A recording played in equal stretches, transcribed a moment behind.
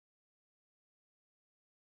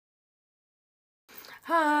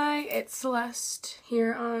Hi, it's Celeste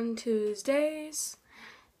here on Tuesdays,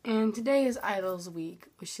 and today is Idols Week,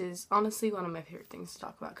 which is honestly one of my favorite things to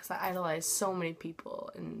talk about because I idolize so many people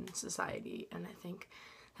in society, and I think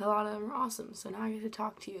a lot of them are awesome, so now I get to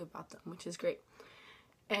talk to you about them, which is great.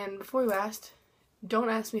 And before you asked, don't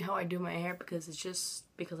ask me how I do my hair because it's just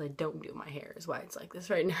because I don't do my hair is why it's like this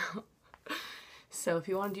right now. So if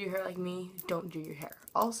you want to do your hair like me, don't do your hair.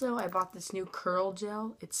 Also, I bought this new curl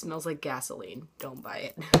gel. It smells like gasoline. Don't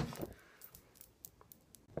buy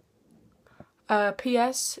it.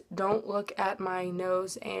 P.S. Don't look at my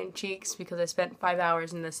nose and cheeks because I spent 5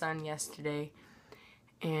 hours in the sun yesterday.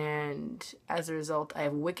 And as a result, I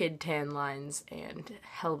have wicked tan lines and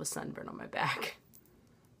hell of a sunburn on my back.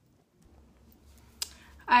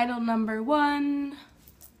 Idol number 1.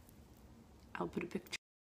 I'll put a picture.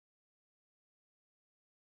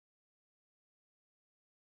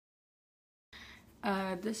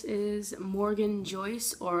 This is Morgan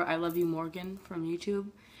Joyce, or I Love You Morgan from YouTube.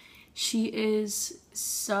 She is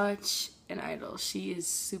such an idol. She is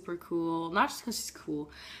super cool. Not just because she's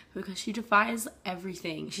cool, but because she defies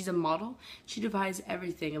everything. She's a model. She defies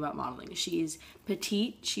everything about modeling. She's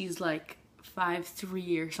petite. She's like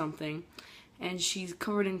 5'3" or something. And she's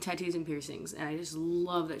covered in tattoos and piercings. And I just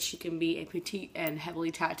love that she can be a petite and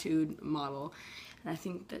heavily tattooed model. And I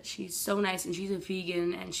think that she's so nice, and she's a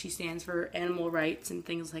vegan, and she stands for animal rights and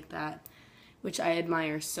things like that, which I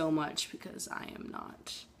admire so much because I am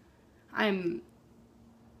not. I'm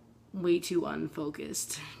way too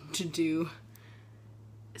unfocused to do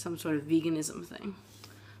some sort of veganism thing.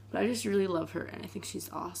 But I just really love her, and I think she's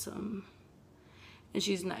awesome. And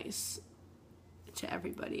she's nice to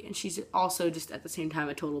everybody. And she's also just at the same time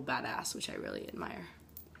a total badass, which I really admire.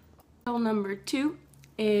 Idol number 2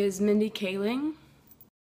 is Mindy Kaling.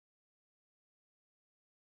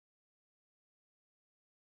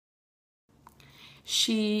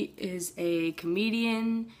 She is a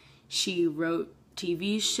comedian. She wrote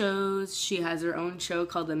TV shows. She has her own show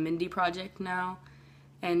called The Mindy Project now.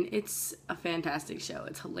 And it's a fantastic show.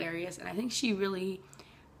 It's hilarious. And I think she really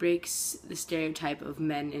breaks the stereotype of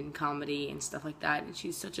men in comedy and stuff like that. And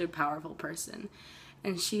she's such a powerful person.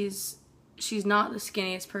 And she's not the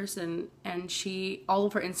skinniest person. And all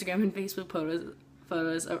of her Instagram and Facebook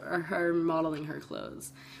photos are her modeling her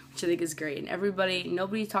clothes, which I think is great. And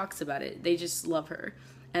nobody talks about it. They just love her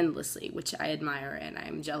endlessly, which I admire and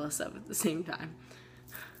I'm jealous of at the same time.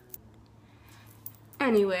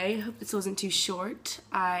 Anyway, I hope this wasn't too short.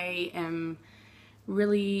 I am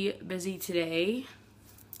really busy today.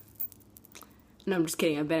 No, I'm just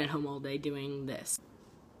kidding. I've been at home all day doing this.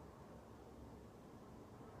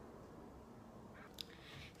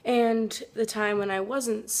 And the time when I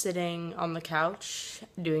wasn't sitting on the couch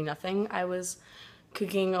doing nothing, I was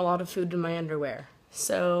cooking a lot of food in my underwear.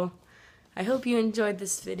 So I hope you enjoyed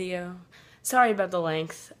this video. Sorry about the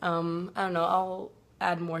length. I don't know, I'll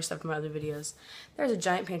add more stuff to my other videos. There's a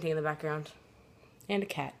giant painting in the background. And a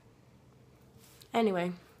cat.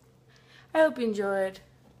 Anyway, I hope you enjoyed.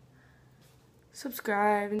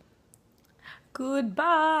 Subscribe.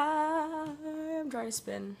 Goodbye. I'm trying to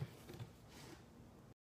spin.